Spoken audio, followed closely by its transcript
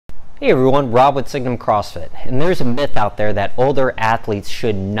Hey everyone, Rob with Signum CrossFit, and there's a myth out there that older athletes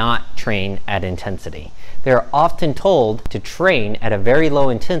should not train at intensity. They are often told to train at a very low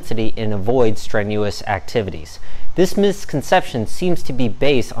intensity and avoid strenuous activities. This misconception seems to be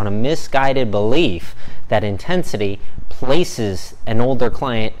based on a misguided belief that intensity places an older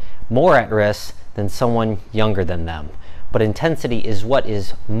client more at risk than someone younger than them. But intensity is what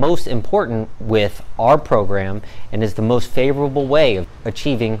is most important with our program and is the most favorable way of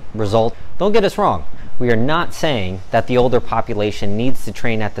achieving results. Don't get us wrong, we are not saying that the older population needs to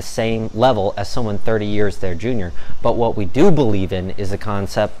train at the same level as someone 30 years their junior, but what we do believe in is the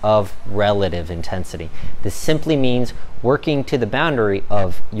concept of relative intensity. This simply means working to the boundary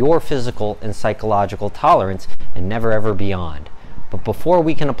of your physical and psychological tolerance and never ever beyond. But before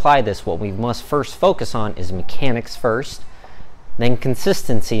we can apply this, what we must first focus on is mechanics first, then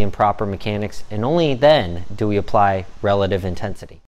consistency in proper mechanics, and only then do we apply relative intensity.